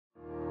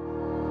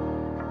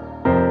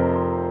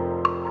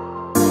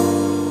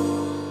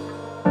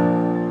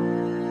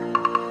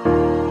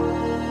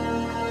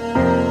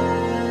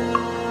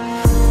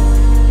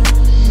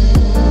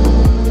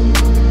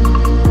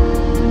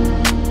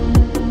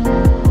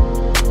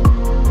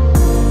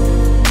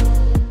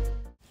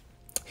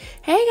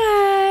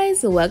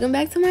guys, welcome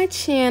back to my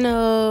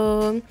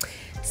channel.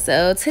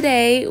 So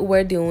today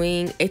we're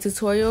doing a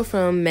tutorial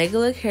from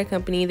Megalook hair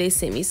company. They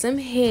sent me some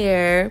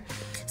hair,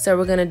 so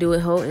we're gonna do a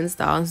whole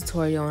install and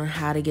tutorial on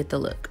how to get the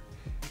look.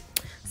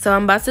 So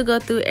I'm about to go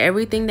through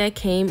everything that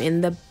came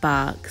in the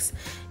box,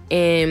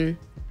 and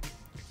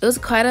it was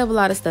quite a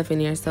lot of stuff in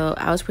here, so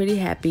I was pretty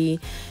happy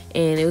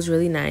and it was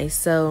really nice.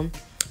 So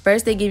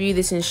first they give you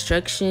this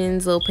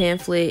instructions little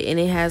pamphlet, and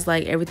it has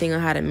like everything on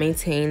how to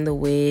maintain the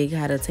wig,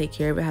 how to take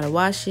care of it, how to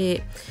wash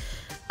it,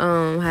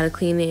 how to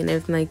clean it and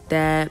everything like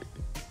that.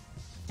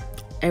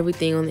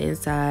 Everything on the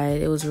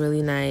inside. It was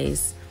really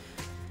nice.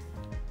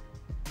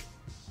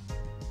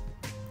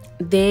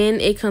 Then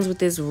it comes with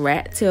this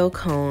rat tail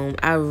comb.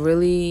 I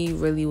really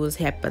was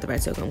happy about the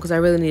rat tail comb because I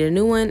really need a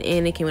new one,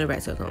 and it came with a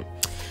rat tail comb.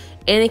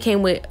 And it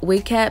came with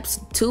wig caps,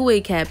 2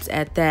 wig caps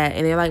at that,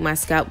 and they're like my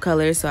scalp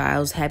color, so I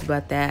was happy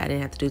about that. I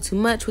didn't have to do too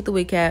much with the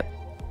wig cap.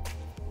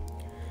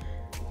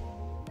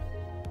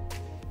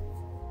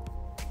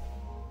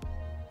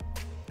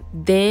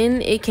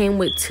 Then it came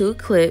with 2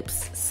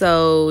 clips,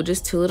 so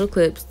just 2 little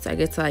clips. I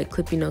get to like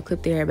clip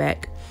the hair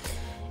back.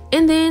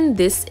 And then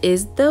this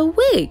is the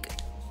wig.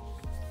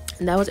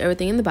 And that was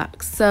everything in the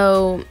box.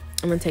 So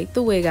I'm gonna take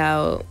the wig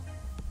out.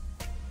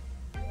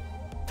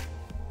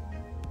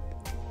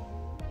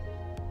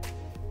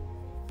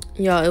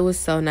 Y'all, it was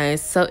so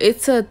nice. So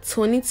it's a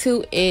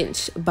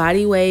 22-inch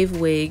body wave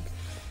wig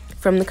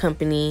from the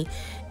company,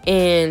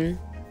 and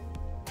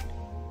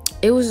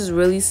it was just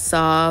really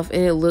soft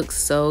and it looked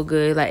so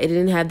good. Like, it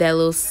didn't have that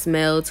little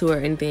smell to it or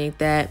anything like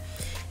that.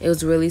 It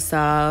was really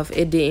soft.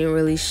 It didn't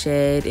really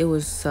shed. It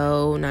was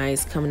so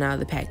nice coming out of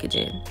the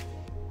packaging.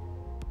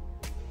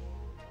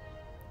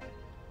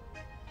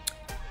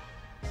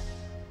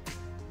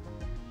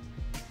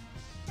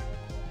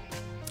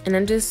 And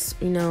I'm just,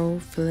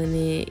 feeling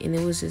it, and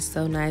it was just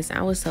so nice.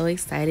 I was so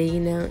excited,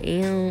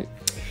 and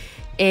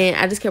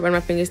I just kept running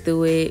my fingers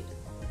through it,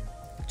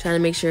 trying to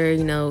make sure,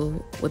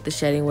 what the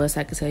shedding was,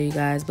 so I could tell you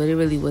guys. But it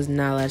really was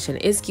not a lot of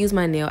shedding. Excuse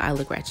my nail, I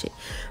look ratchet.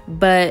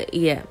 But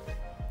yeah.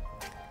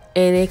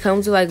 And it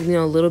comes with like,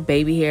 little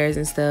baby hairs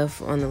and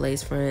stuff on the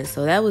lace front.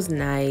 So that was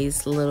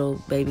nice,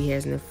 little baby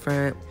hairs in the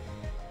front.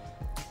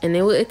 And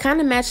it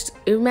kind of matched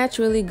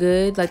really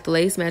good. Like, the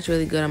lace matched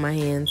really good on my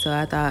hand. So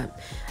I thought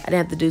I didn't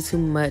have to do too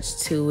much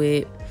to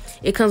it.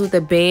 It comes with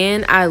a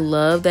band. I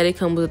love that it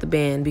comes with a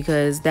band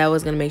because that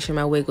was going to make sure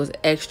my wig was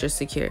extra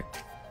secure.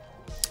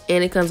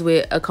 And it comes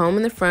with a comb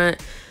in the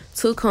front,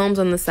 2 combs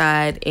on the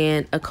side,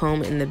 and a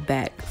comb in the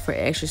back for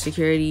extra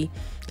security,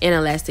 and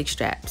elastic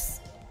straps.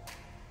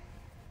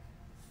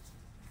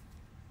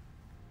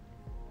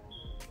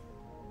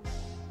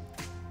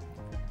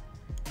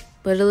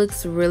 But it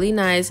looks really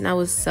nice, and I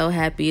was so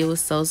happy. It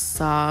was so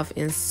soft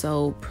and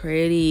so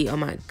pretty. Oh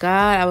my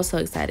god, I was so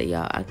excited,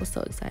 y'all. I was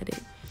so excited.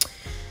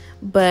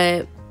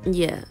 But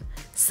yeah,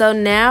 so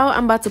now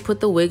I'm about to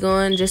put the wig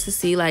on just to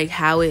see like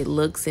how it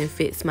looks and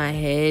fits my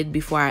head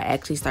before I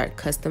actually start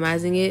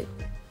customizing it.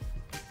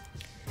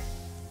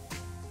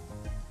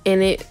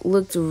 And it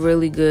looked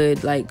really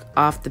good, like,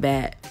 off the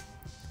bat.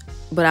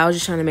 But I was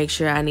just trying to make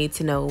sure I need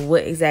to know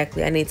what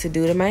exactly I need to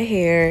do to my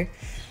hair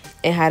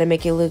and how to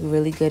make it look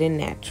really good and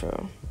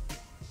natural.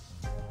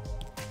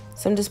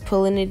 So I'm just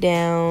pulling it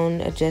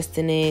down,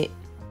 adjusting it.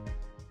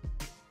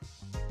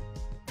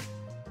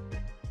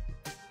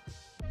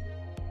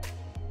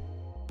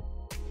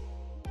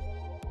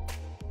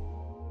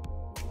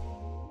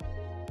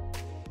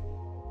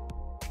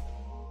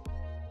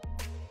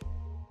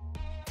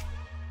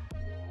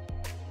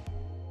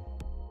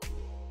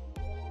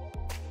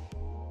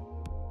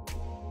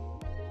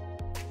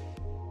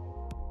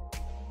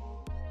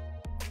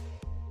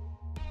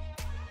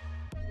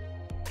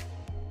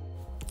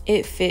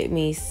 It fit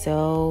me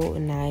so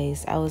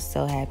nice. I was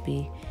so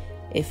happy.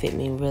 It fit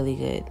me really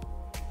good.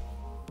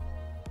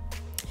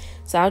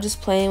 So I was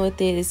just playing with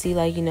it to see,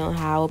 like,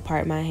 how I would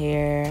part my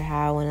hair,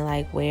 how I want to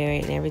like wear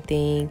it and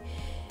everything.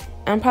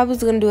 I'm probably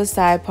just going to do a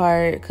side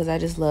part because I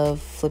just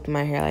love flipping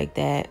my hair like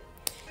that.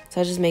 So I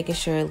was just making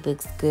sure it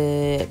looks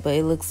good, but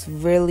it looks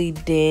really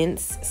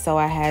dense. So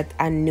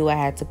I knew I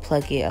had to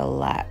pluck it a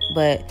lot,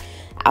 but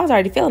I was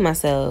already feeling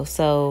myself.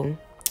 So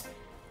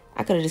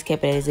I could have just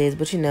kept it as is,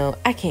 but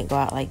I can't go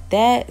out like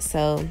that.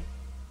 So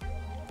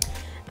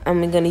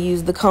I'm going to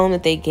use the comb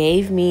that they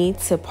gave me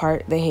to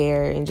part the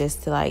hair, and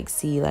just to like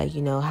see like,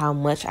 how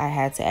much I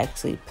had to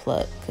actually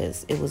pluck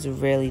because it was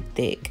really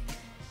thick.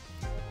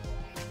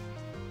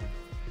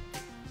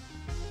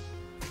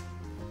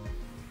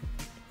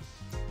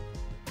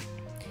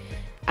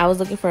 I was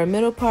looking for a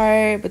middle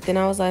part, but then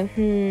I was like,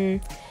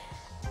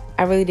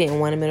 I really didn't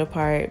want a middle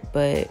part,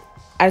 but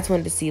I just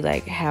wanted to see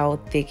like how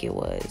thick it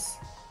was.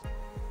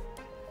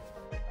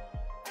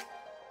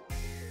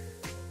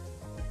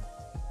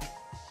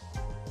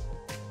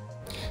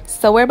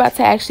 So we're about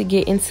to actually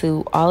get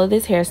into all of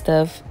this hair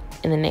stuff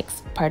in the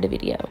next part of the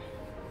video.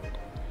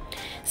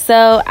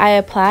 So I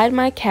applied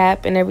my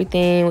cap and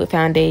everything with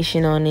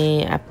foundation on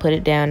it. I put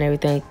it down and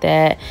everything like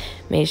that.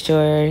 Made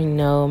sure,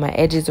 my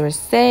edges were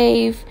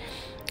safe.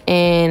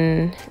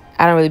 And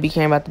I don't really be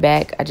caring about the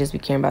back. I just be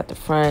caring about the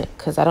front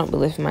because I don't be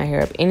lifting my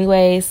hair up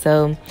anyway.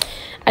 So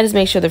I just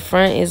make sure the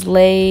front is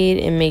laid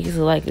and makes it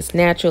look like it's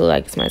natural,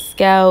 like it's my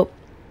scalp.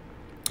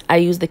 I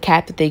used the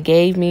cap that they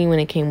gave me when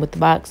it came with the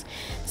box.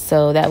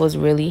 So that was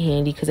really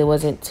handy because it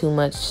wasn't too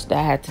much that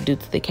I had to do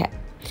to the cap.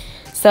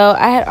 So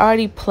I had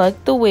already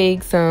plucked the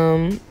wig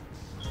some.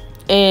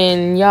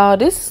 And y'all,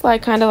 this is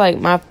like kind of like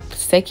my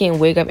second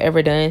wig I've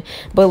ever done.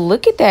 But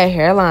look at that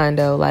hairline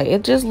though. Like,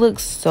 it just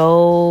looks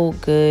so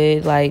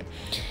good. Like,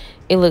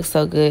 it looks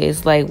so good.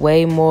 It's like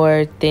way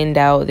more thinned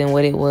out than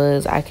what it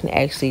was. I can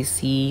actually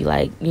see,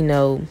 like, you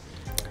know,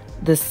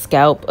 the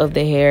scalp of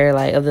the hair,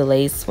 like of the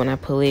lace when I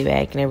pull it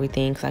back and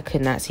everything, because I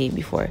could not see it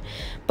before.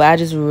 But I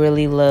just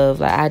really love,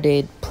 like, I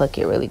did pluck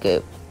it really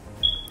good.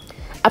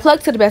 I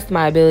plucked to the best of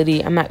my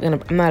ability. I'm not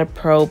a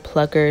pro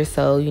plucker,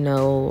 so, you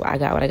know, I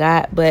got what I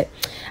got, but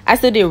I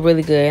still did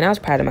really good, and I was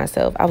proud of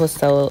myself. I was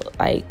so,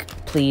 like,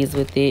 pleased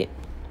with it.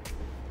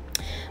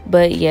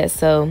 But yeah,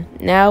 so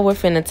now we're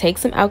finna take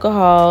some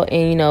alcohol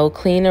and, you know,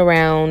 clean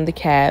around the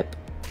cap.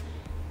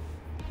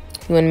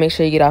 You want to make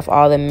sure you get off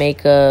all the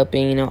makeup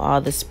and, you know,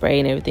 all the spray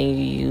and everything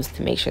you used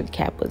to make sure the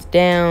cap was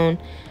down.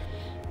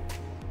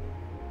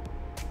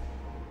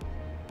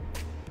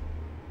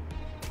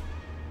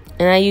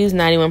 And I use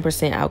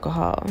 91%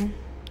 alcohol.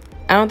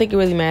 I don't think it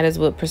really matters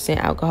what percent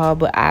alcohol,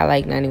 but I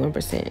like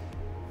 91%.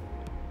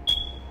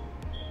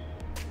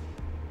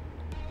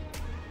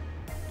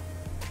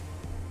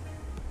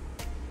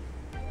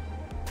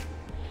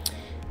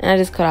 And I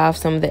just cut off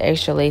some of the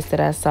extra lace that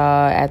I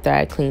saw after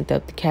I cleaned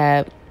up the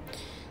cap,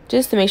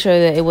 just to make sure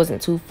that it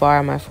wasn't too far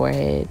on my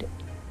forehead.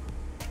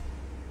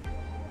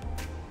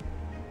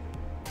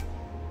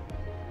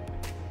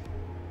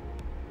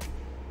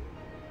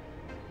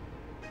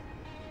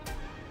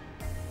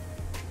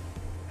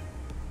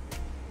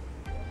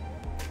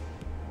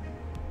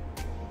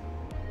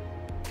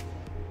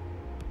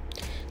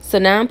 So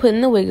now I'm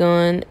putting the wig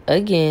on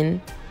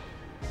again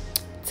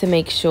to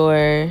make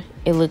sure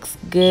it looks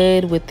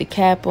good with the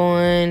cap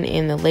on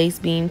and the lace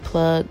being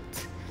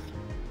plucked.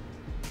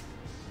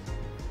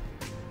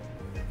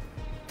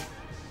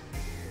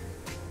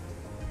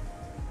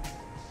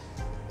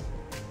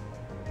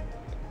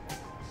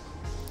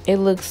 It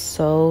looks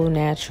so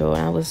natural,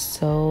 and I was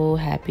so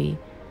happy.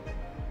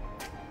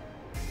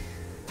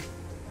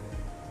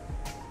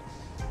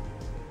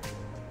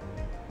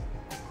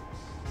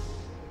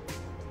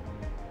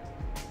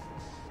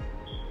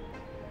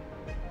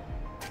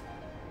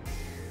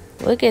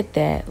 Look at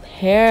that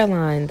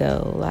hairline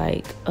though,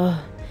 like,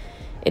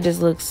 it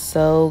just looks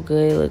so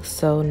good. It looks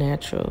so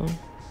natural.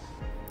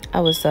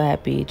 I was so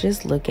happy.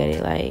 Just look at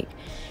it, like,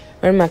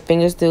 run my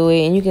fingers through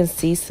it, and you can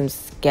see some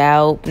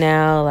scalp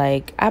now.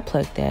 Like, I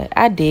plucked that.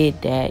 I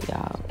did that,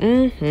 y'all.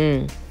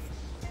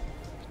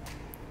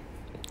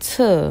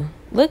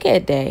 Look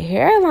at that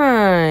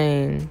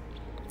hairline.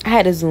 I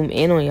had to zoom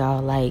in on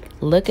y'all. Like,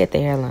 look at the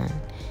hairline.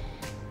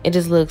 It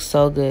just looks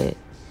so good.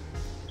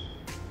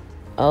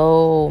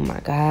 Oh my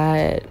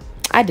God,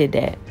 I did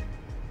that.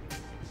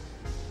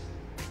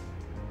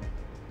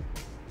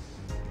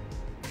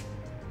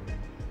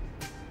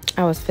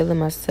 I was feeling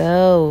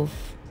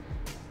myself.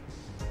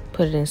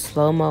 Put it in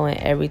slow-mo and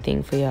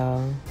everything for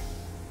y'all.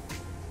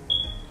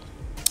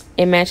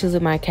 It matches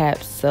with my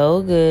cap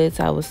so good,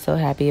 so I was so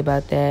happy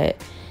about that.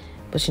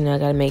 But, you know, I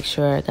gotta make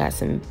sure I got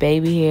some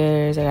baby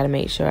hairs. I gotta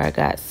make sure I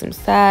got some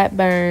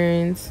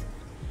sideburns.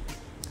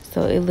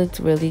 So it looked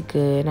really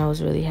good, and I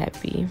was really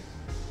happy.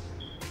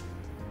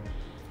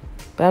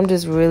 But I'm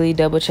just really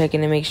double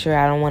checking to make sure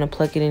I don't want to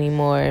pluck it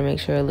anymore, and make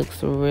sure it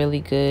looks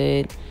really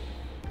good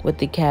with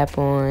the cap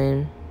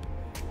on.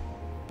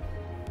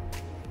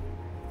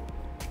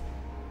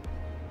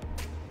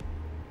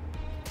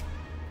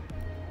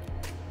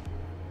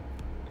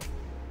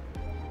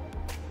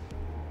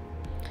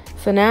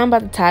 So now I'm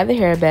about to tie the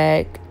hair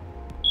back.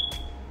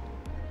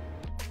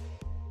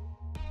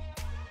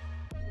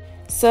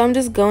 So I'm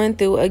just going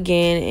through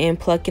again and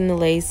plucking the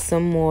lace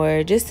some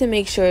more, just to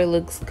make sure it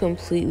looks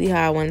completely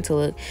how I want it to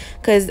look.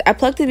 Because I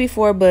plucked it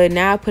before, but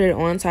now I put it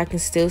on so I can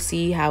still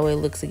see how it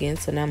looks again.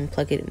 So now I'm going to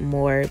pluck it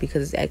more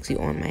because it's actually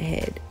on my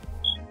head.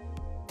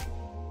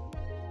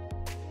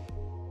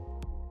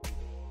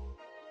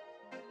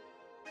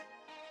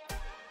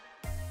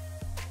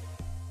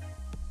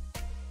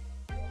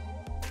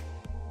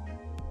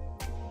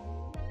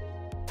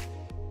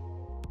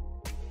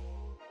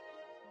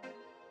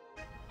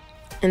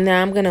 And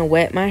now I'm going to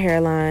wet my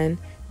hairline,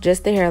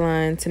 just the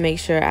hairline, to make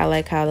sure I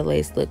like how the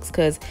lace looks.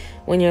 Because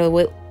when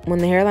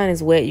the hairline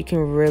is wet, you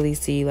can really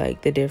see,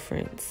 like, the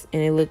difference.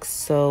 And it looks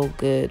so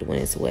good when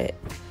it's wet.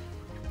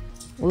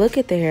 Look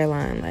at the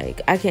hairline.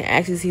 Like, I can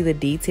actually see the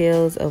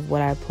details of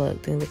what I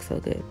plucked. It looks so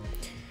good.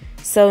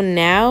 So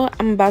now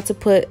I'm about to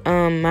put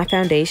my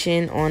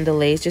foundation on the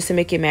lace just to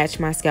make it match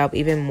my scalp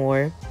even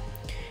more.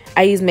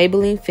 I use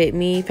Maybelline Fit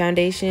Me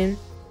foundation.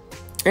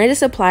 And I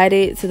just applied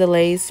it to the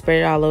lace,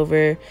 spread it all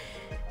over.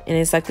 And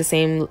it's like the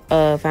same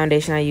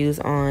foundation I use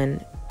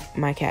on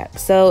my cap.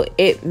 So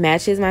it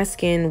matches my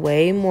skin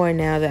way more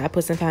now that I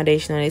put some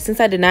foundation on it. Since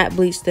I did not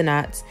bleach the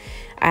knots,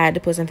 I had to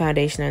put some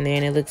foundation on there,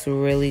 and it looks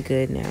really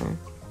good now.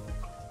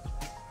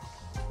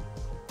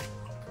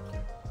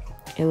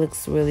 It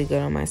looks really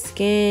good on my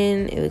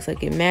skin. It looks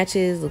like it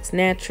matches, looks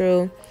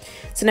natural.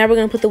 So now we're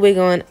gonna put the wig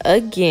on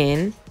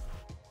again.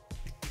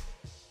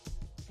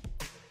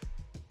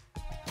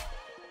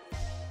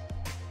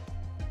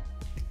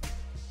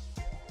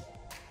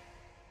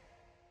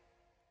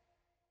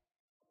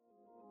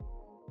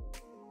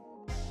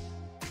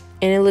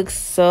 And it looks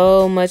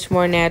so much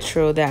more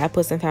natural that I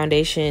put some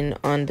foundation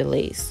on the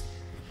lace.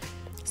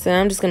 So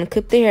now I'm just going to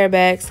clip the hair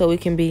back so we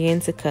can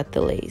begin to cut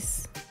the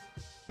lace.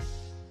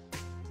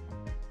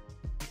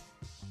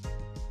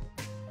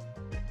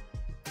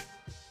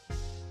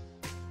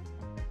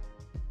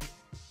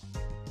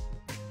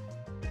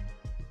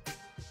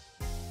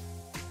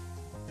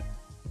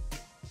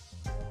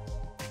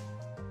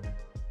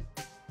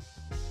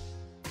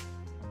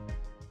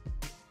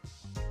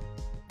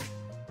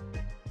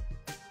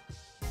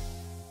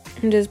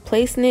 I'm just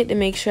placing it to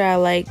make sure I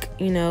like,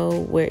 you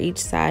know, where each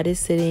side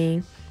is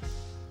sitting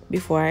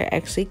before I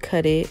actually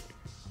cut it.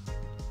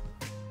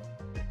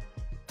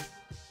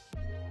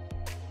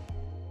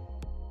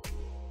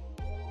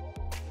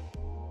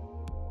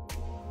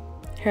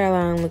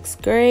 Hairline looks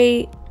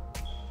great.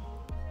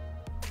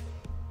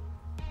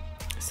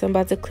 So I'm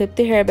about to clip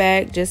the hair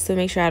back just to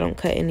make sure I don't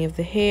cut any of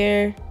the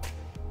hair.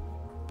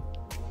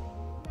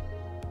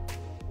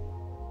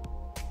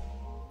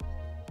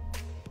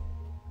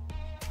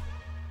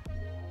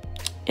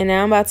 And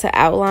now I'm about to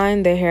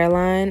outline the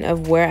hairline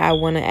of where I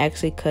want to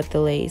actually cut the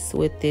lace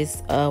with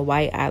this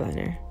white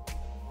eyeliner.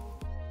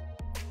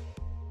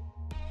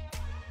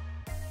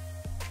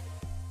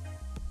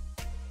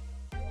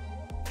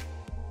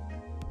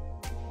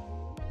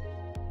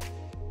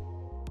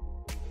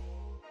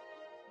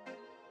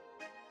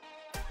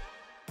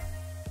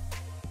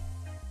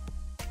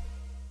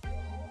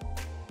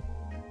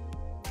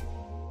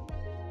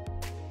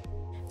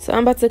 So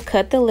I'm about to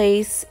cut the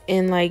lace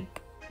in like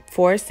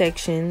 4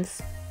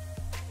 sections.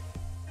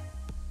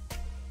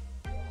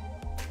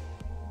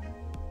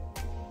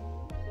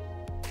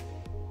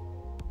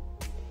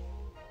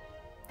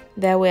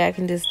 That way I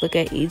can just look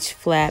at each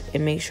flap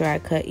and make sure I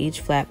cut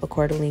each flap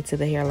accordingly to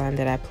the hairline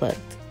that I plucked.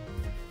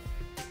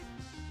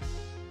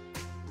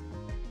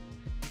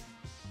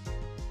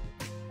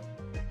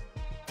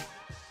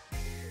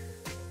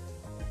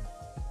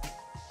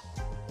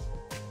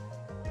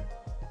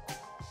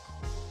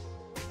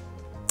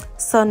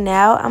 So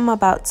now I'm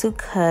about to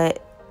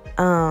cut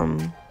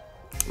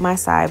my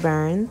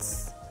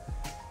sideburns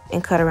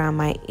and cut around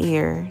my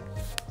ear.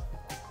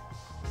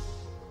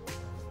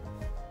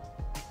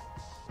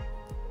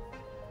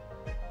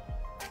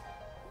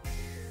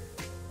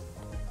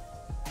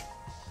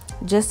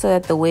 Just so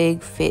that the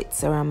wig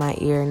fits around my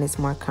ear and it's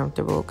more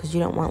comfortable, because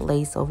you don't want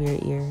lace over your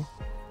ear.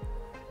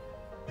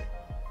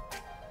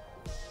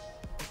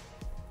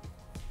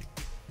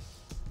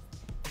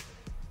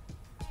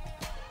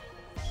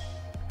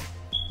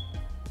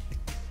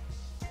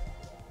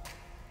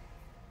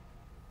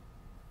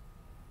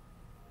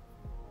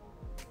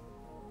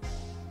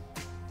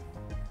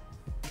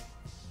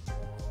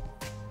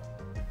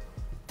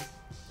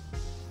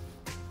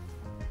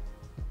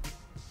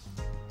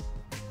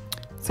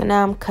 So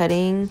now I'm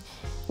cutting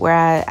where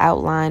I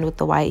outlined with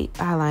the white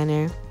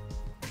eyeliner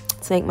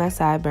to make my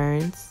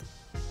sideburns.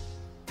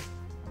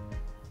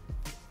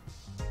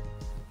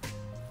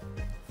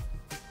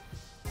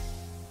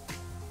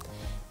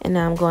 And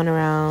now I'm going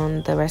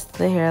around the rest of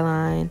the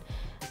hairline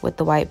with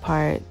the white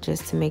part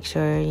just to make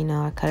sure, you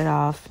know, I cut it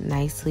off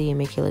nicely and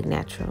make it look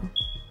natural.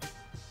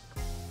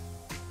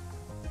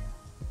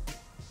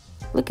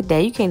 Look at that,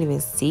 you can't even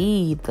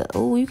see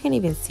you can't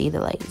even see the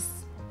lace.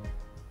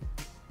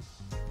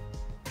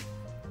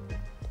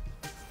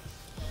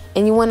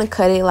 And you want to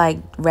cut it like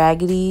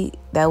raggedy,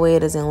 that way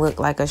it doesn't look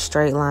like a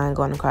straight line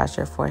going across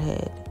your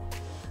forehead.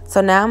 So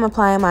now I'm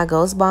applying my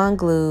Ghost Bond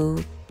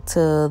glue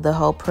to the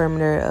whole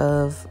perimeter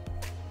of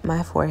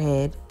my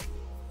forehead.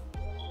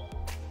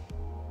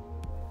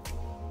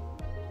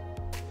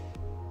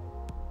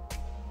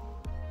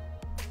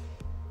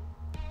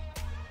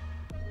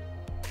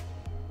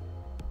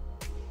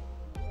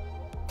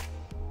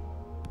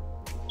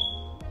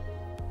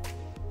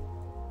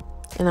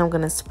 And I'm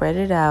going to spread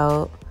it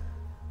out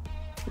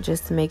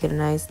just to make it a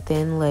nice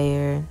thin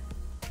layer.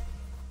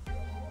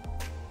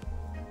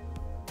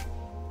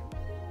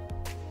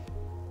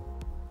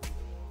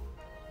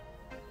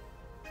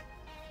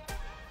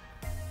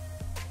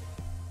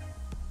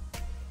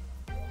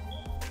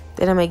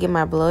 Then I'm going to get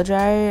my blow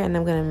dryer and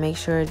I'm going to make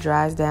sure it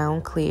dries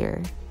down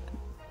clear.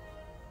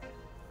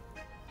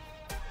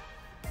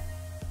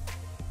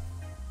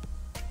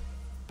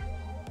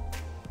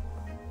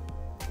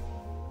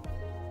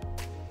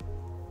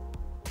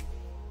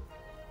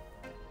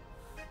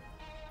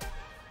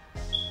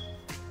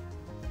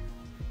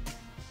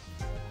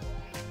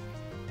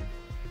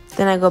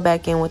 Then I go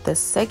back in with the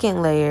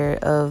second layer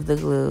of the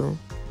glue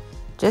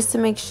just to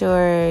make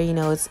sure, you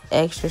know, it's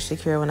extra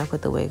secure when I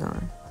put the wig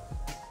on.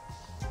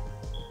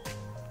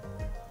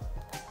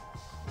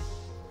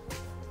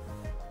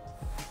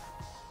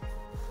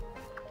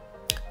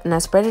 And I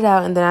spread it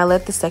out, and then I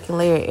let the second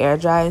layer air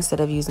dry instead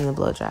of using the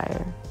blow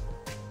dryer.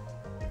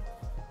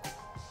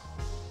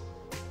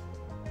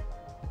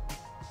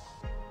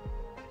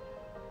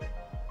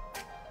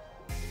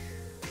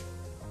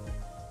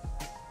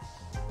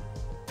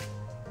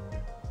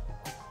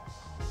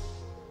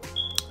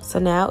 So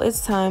now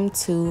it's time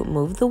to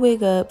move the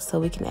wig up so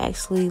we can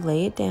actually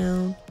lay it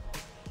down.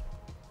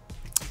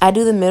 I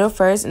do the middle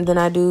first, and then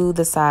I do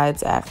the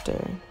sides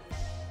after.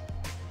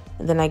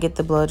 And then I get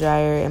the blow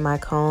dryer and my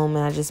comb,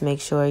 and I just make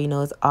sure, you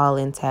know, it's all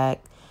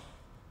intact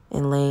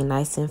and laying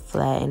nice and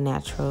flat and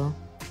natural.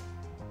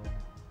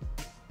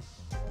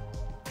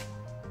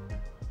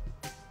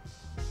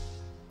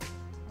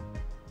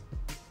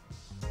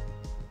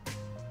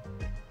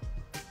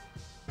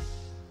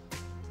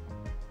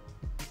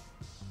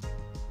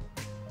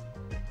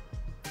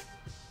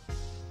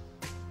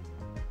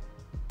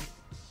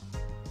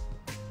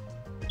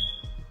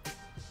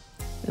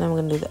 And I'm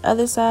going to do the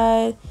other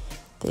side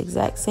the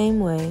exact same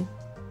way.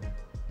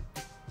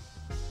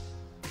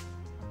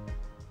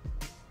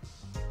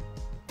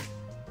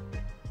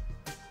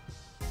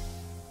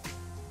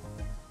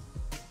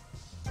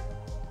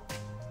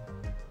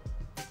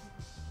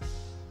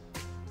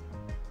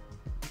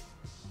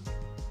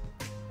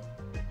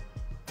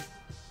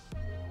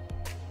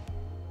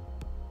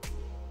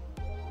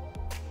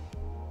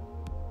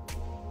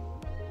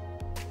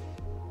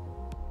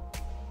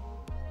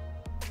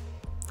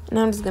 And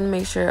I'm just going to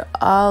make sure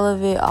all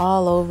of it,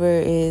 all over,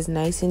 is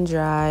nice and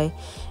dry.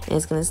 And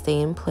it's going to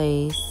stay in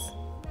place.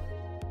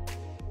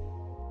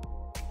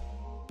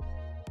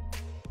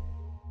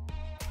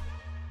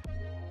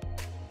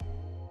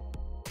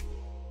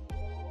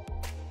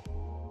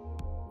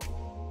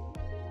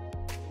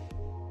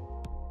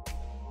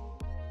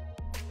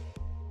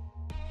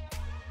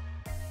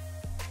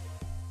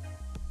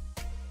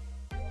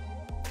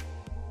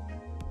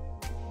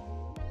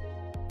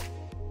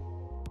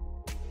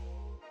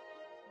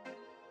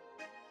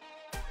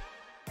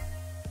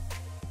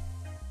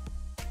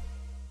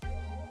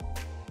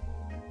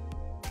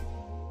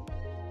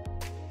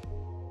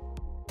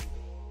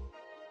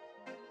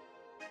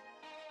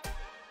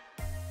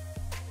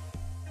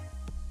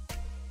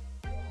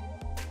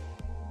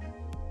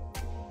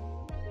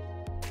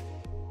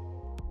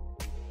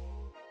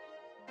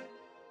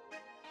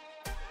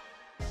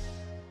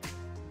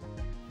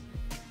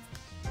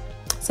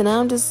 So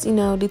now I'm just, you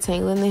know,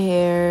 detangling the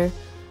hair,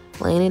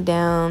 laying it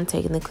down,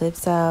 taking the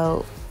clips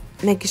out,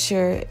 making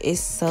sure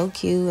it's so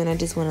cute, and I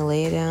just want to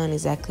lay it down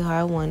exactly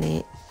how I want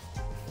it.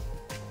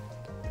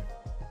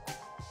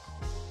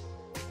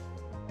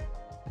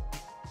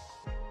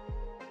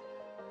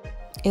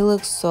 It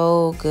looks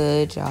so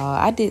good, y'all.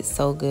 I did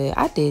so good.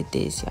 I did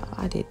this, y'all.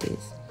 I did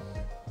this.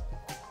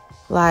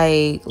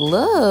 Like,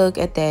 look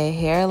at that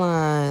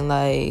hairline.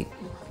 Like,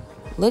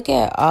 look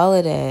at all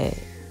of that.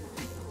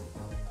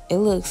 It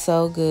looks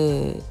so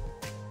good.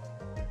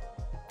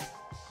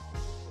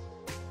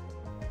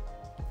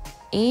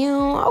 Ew,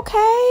 okay,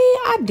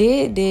 I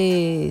did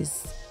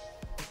this.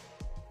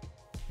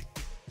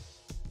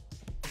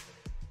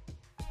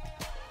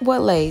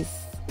 What lace?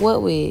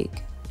 What wig?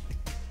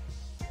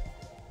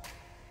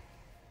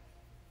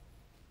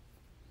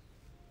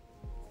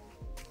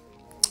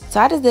 So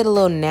I just did a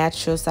little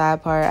natural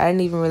side part. I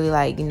didn't even really,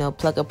 like, you know,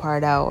 pluck a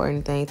part out or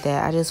anything like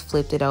that. I just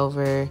flipped it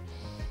over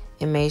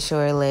and made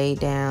sure it laid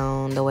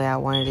down the way I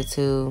wanted it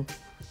to,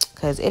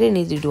 because it didn't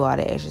need to do all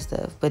the extra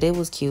stuff, but it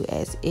was cute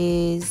as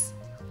is.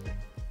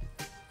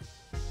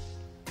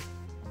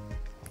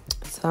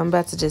 So I'm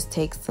about to just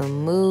take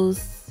some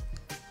mousse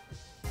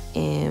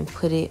and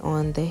put it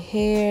on the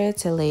hair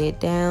to lay it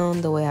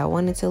down the way I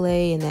want it to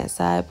lay in that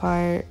side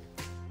part.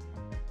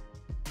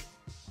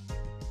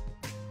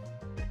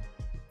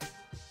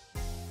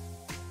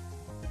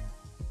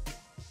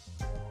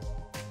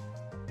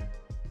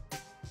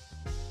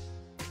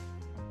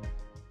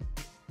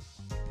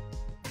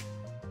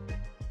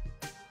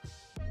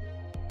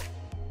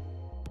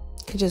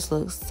 It just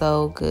looks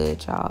so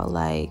good, y'all.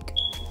 Like,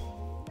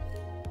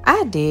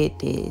 I did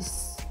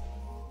this.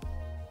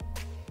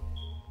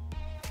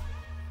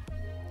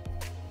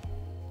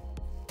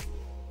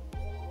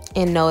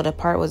 And no, the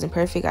part wasn't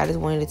perfect. I just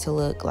wanted it to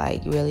look,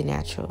 like, really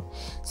natural.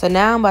 So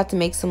now I'm about to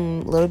make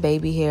some little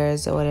baby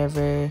hairs or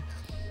whatever.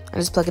 I'm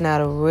just plucking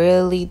out a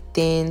really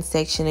thin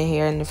section of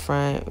hair in the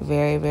front.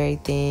 Very, very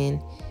thin.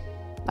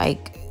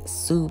 Like,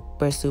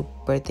 super,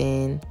 super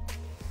thin.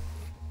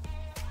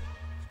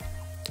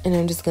 And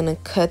I'm just going to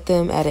cut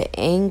them at an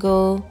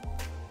angle.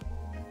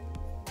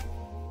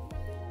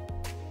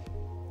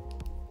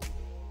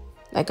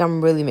 Like,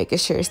 I'm really making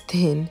sure it's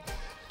thin.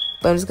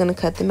 But I'm just going to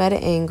cut them at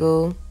an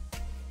angle.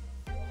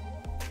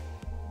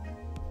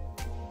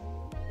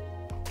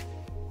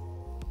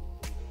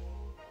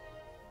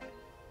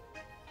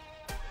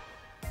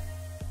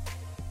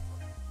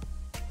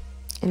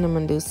 And I'm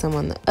going to do some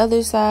on the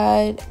other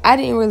side. I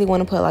didn't really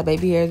want to put, like,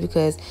 baby hairs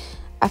because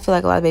I feel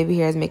like a lot of baby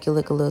hairs make it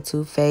look a little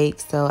too fake.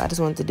 So I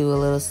just wanted to do a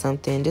little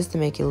something just to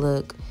make it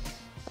look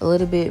a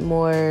little bit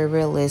more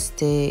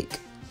realistic,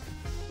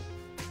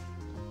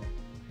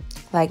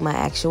 like my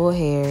actual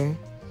hair.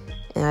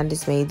 And I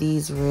just made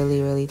these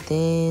really, really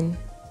thin.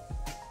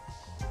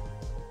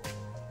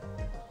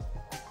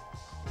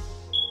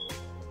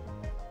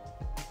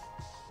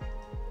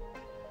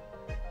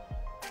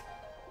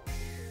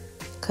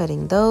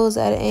 Cutting those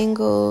at an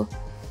angle.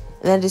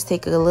 And then I just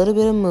take a little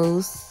bit of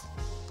mousse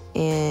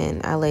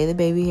and I lay the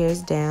baby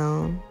hairs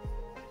down.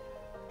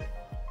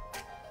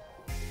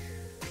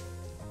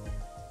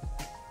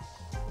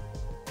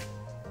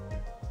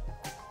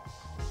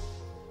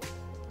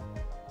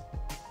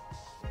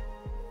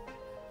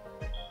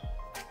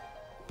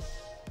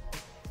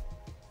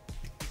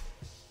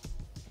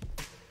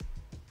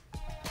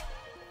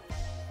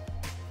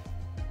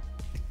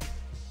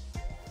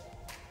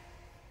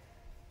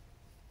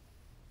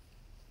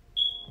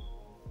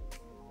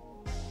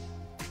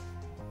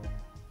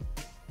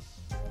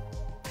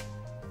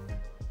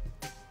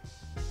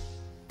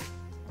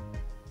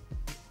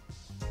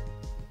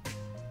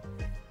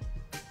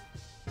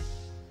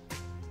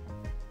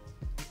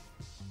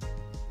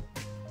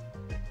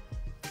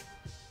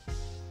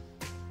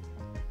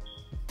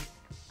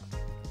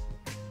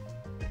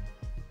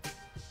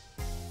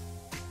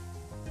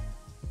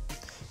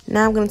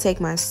 Now I'm going to take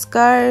my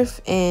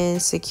scarf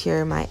and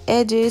secure my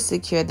edges,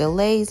 secure the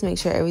lace, make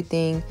sure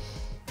everything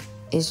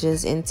is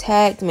just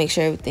intact, make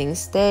sure everything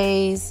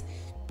stays.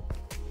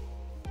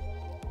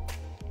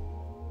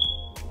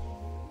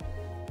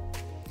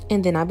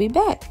 And then I'll be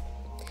back.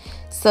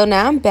 So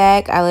now I'm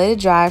back. I let it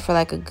dry for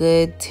like a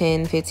good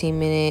 10-15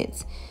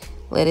 minutes.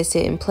 Let it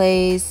sit in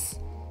place.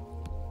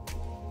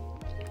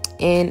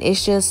 And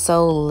it's just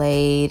so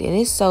laid and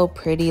it's so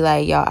pretty.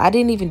 Like, y'all, I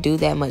didn't even do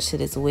that much to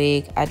this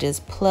wig. I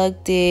just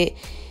plugged it,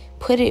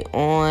 put it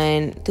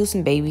on, threw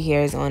some baby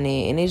hairs on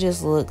it, and it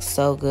just looks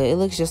so good. It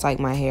looks just like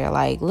my hair.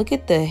 Like, look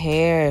at the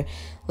hair,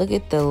 look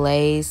at the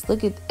lace,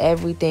 look at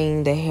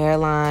everything, the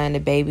hairline, the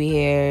baby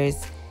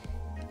hairs.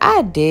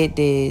 I did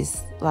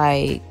this,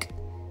 like,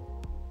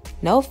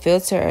 no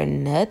filter or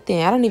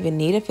nothing. I don't even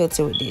need a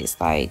filter with this.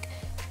 Like,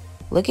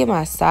 look at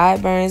my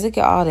sideburns. Look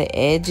at all the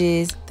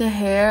edges. The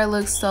hair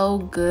looks so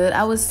good.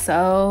 I was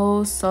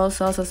so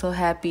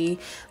happy.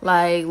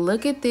 Like,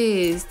 look at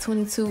this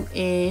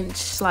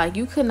 22-inch. Like,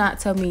 you could not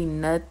tell me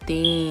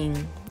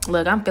nothing.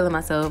 Look, I'm feeling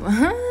myself.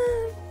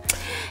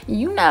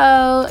 You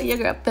know, your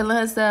girl feeling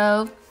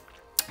herself.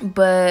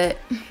 But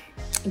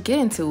get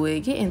into it.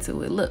 Get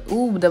into it. Look,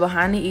 ooh, the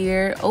behind the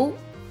ear. Oh,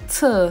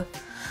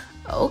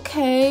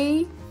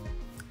 okay.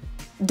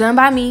 Done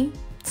by me.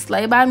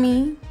 Slay by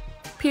me.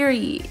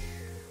 Period.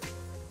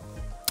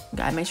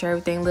 Gotta make sure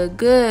everything look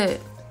good.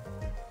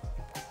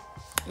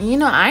 You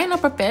know, I ain't no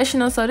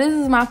professional, so this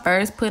is my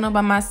first putting up by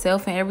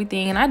myself and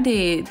everything, and I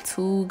did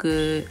too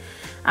good.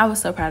 I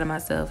was so proud of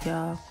myself,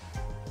 y'all.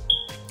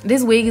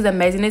 This wig is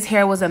amazing. This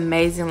hair was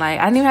amazing. Like,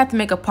 I didn't even have to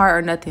make a part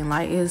or nothing.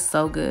 Like, it's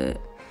so good.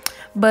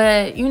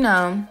 But, you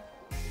know,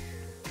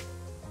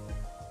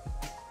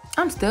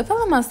 I'm still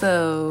feeling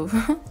myself.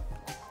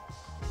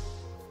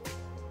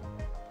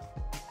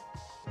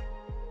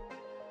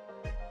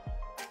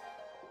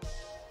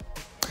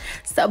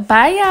 So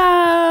bye,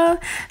 y'all.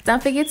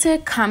 Don't forget to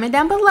comment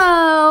down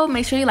below.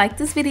 Make sure you like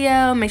this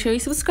video. Make sure you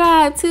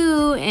subscribe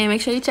too. And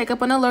make sure you check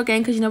up on the Lord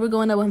gang, because you know we're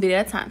going up one video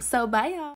at a time. So bye, y'all.